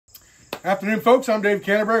Afternoon, folks. I'm Dave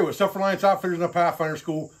Canterbury with Self-Reliance Outfitters in the Pathfinder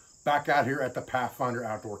School, back out here at the Pathfinder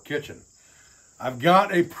Outdoor Kitchen. I've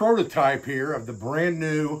got a prototype here of the brand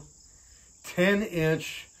new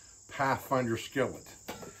 10-inch Pathfinder skillet.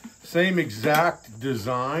 Same exact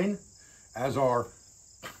design as one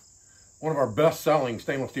of our best-selling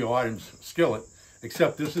stainless steel items, skillet,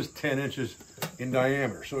 except this is 10 inches in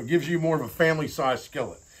diameter. So it gives you more of a family-sized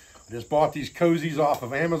skillet. I just bought these cozies off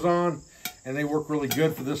of Amazon, and they work really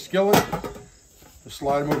good for this skillet. Just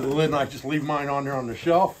slide them over the lid, and I just leave mine on there on the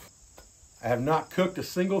shelf. I have not cooked a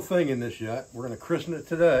single thing in this yet. We're going to christen it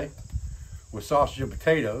today with sausage and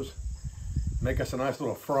potatoes. Make us a nice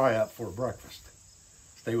little fry-up for breakfast.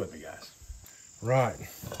 Stay with me, guys. Right.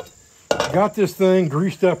 I got this thing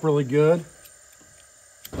greased up really good.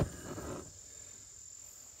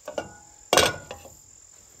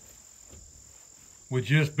 With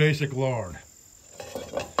just basic lard.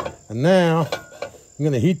 And now, I'm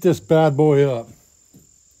going to heat this bad boy up.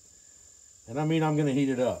 And I mean, I'm going to heat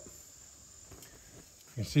it up.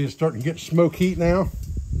 You can see it's starting to get smoke heat now.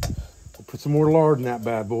 I'll put some more lard in that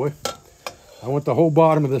bad boy. I want the whole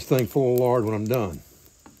bottom of this thing full of lard when I'm done.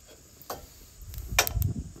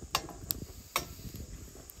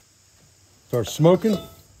 Start smoking. I'm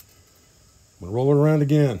going to roll it around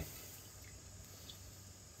again.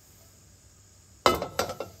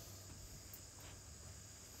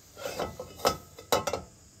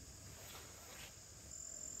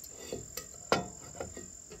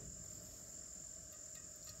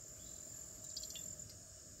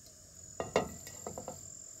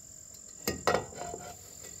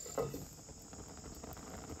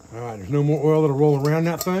 All right, there's no more oil that'll roll around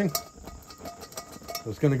that thing. So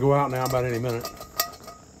it's going to go out now about any minute.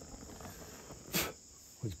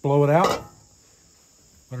 Let's blow it out.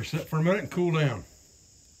 Let her sit for a minute and cool down.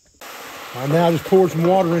 All right, now just pour some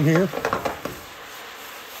water in here.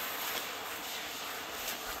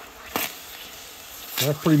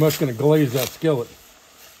 That's pretty much going to glaze that skillet.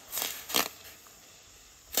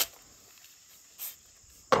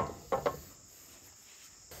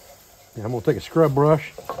 Now I'm going to take a scrub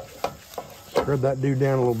brush. Scrub that dude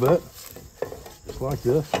down a little bit, just like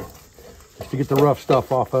this, just to get the rough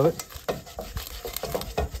stuff off of it.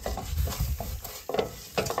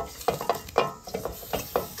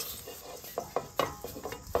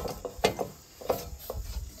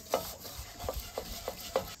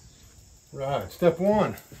 Right, step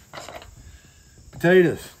one,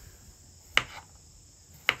 potatoes.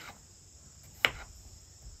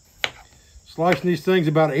 Slicing these things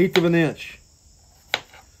about 1/8 of an inch.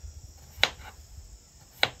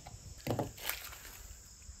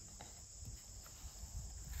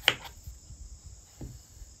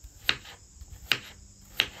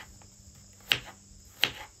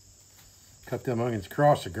 Cut them onions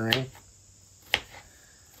across the grain.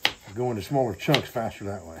 Go into smaller chunks faster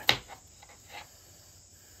that way.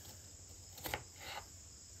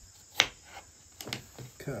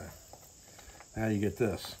 Okay. Now you get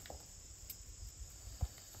this.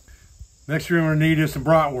 Next thing we're going to need is some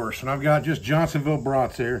bratwurst, and I've got just Johnsonville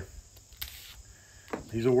brats here.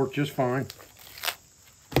 These will work just fine.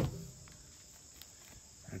 I'm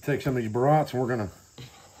going to take some of these brats, and we're going to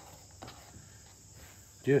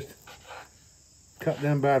just cut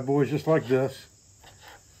them bad boys just like this.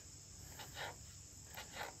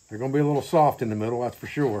 They're going to be a little soft in the middle, that's for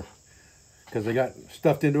sure, because they got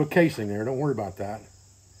stuffed into a casing there. Don't worry about that.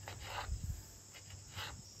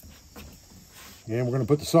 And we're going to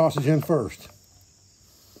put the sausage in first.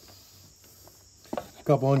 A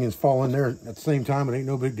couple onions fall in there at the same time. It ain't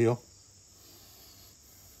no big deal.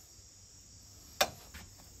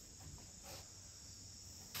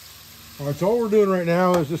 All right, so all we're doing right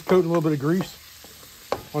now is just coating a little bit of grease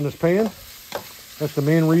on this pan. That's the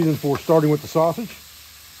main reason for starting with the sausage.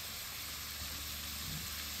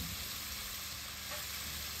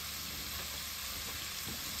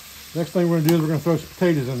 Next thing we're going to do is we're going to throw some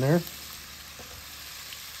potatoes in there.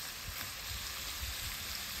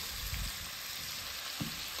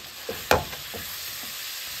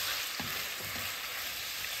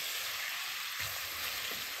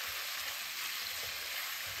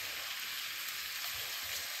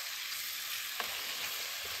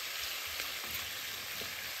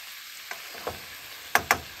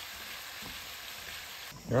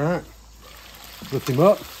 All right, lift him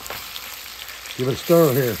up, give it a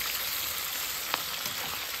stir here.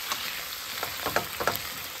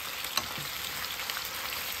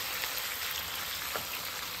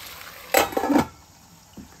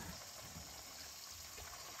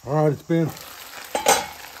 All right, it's been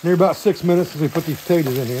near about 6 minutes since we put these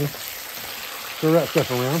potatoes in here. Stir that stuff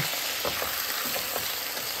around.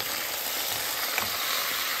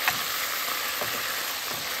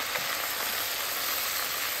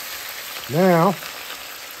 Now,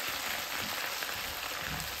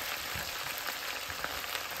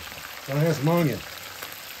 gonna have some onion.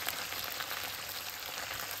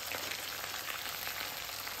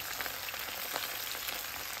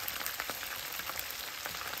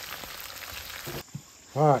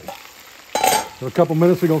 All right, in a couple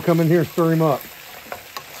minutes, we're gonna come in here and stir him up.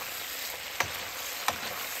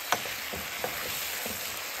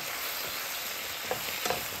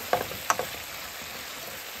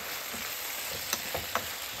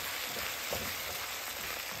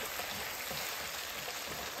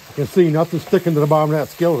 You can see nothing sticking to the bottom of that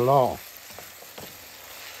skillet at all.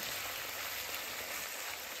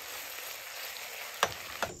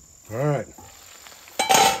 All right,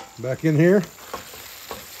 back in here,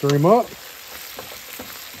 stir him up.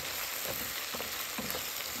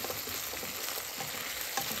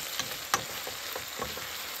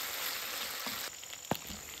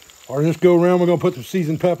 Or just go around, we're gonna put some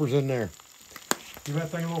seasoned peppers in there. Give that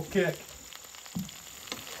thing a little kick.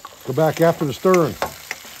 Go back after the stirring.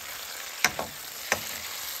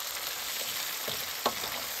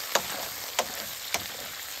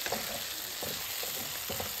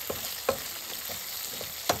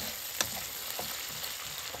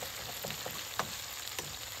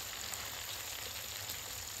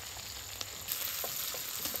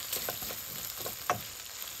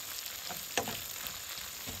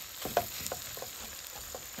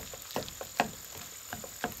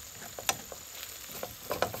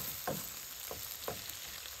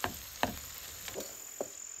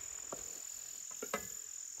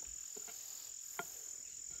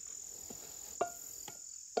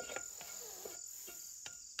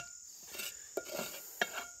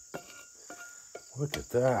 Look at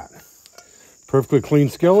that. Perfectly clean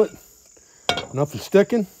skillet. Nothing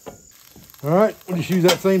sticking. All right, we'll just use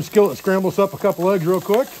that same skillet and scramble us up a couple eggs real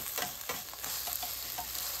quick.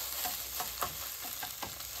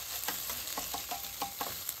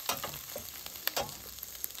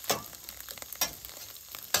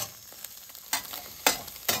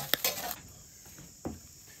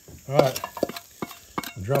 All right,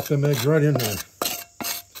 I'll drop them eggs right in there.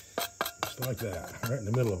 Just like that, right in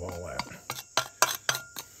the middle of all that.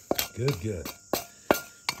 Good, good.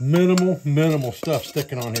 Minimal stuff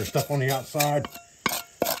sticking on here. Stuff on the outside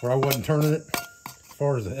where I wasn't turning it as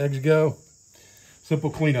far as the eggs go. Simple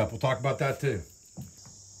cleanup. We'll talk about that too.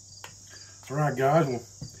 All right, guys, we'll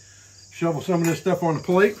shovel some of this stuff on the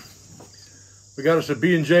plate. We got us a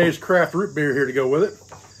B&J's craft root beer here to go with it.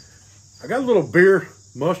 I got a little beer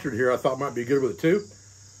mustard here I thought might be good with it too.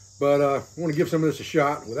 But I want to give some of this a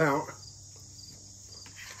shot without.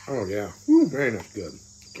 Oh yeah. Woo, man, that's good.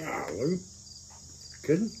 Golly.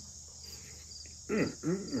 Kidding?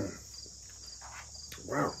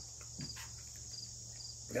 Wow.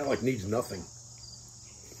 That like needs nothing.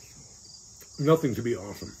 Nothing to be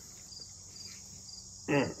awesome.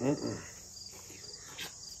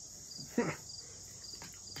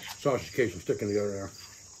 Sausage case and sticking together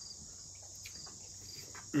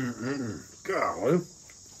there. Golly.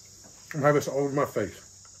 I'm having this all over my face.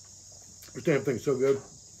 This damn thing's so good.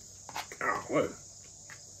 Golly.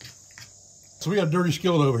 So we got a dirty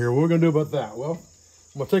skillet over here. What are we gonna do about that? Well,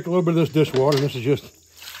 I'm gonna take a little bit of this dishwater. This is just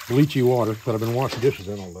bleachy water that I've been washing dishes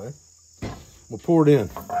in all day. We'll pour it in.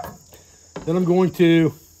 Then I'm going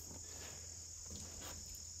to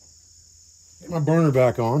get my burner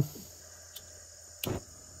back on.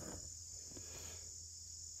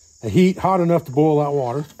 The heat hot enough to boil that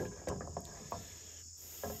water.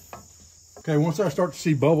 Okay, once I start to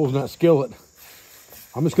see bubbles in that skillet,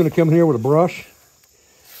 I'm just gonna come in here with a brush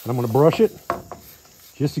and I'm gonna brush it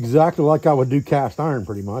just exactly like I would do cast iron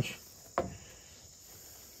pretty much.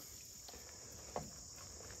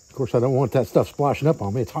 Of course, I don't want that stuff splashing up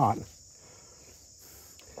on me, it's hot.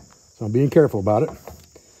 So I'm being careful about it.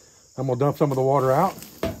 I'm gonna dump some of the water out.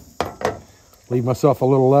 Leave myself a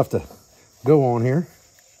little left to go on here.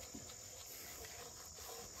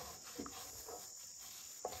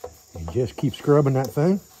 And just keep scrubbing that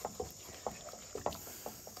thing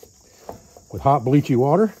with hot bleachy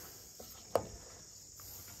water.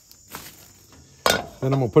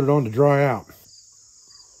 Then I'm gonna put it on to dry out.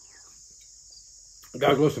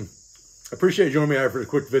 Guys, listen, I appreciate you joining me out for a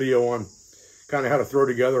quick video on kind of how to throw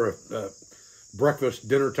together a breakfast,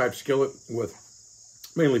 dinner type skillet with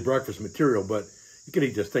mainly breakfast material, but you can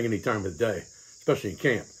eat this thing any time of the day, especially in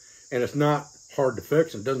camp. And it's not hard to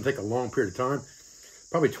fix, and it doesn't take a long period of time,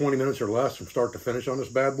 probably 20 minutes or less from start to finish on this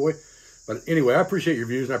bad boy. But anyway, I appreciate your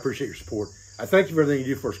views and I appreciate your support. I thank you for everything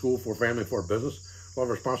you do for our school, for our family, for our business. All of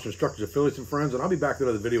our sponsors, instructors, affiliates, and friends, and I'll be back with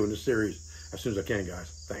another video in this series as soon as I can, guys.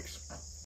 Thanks.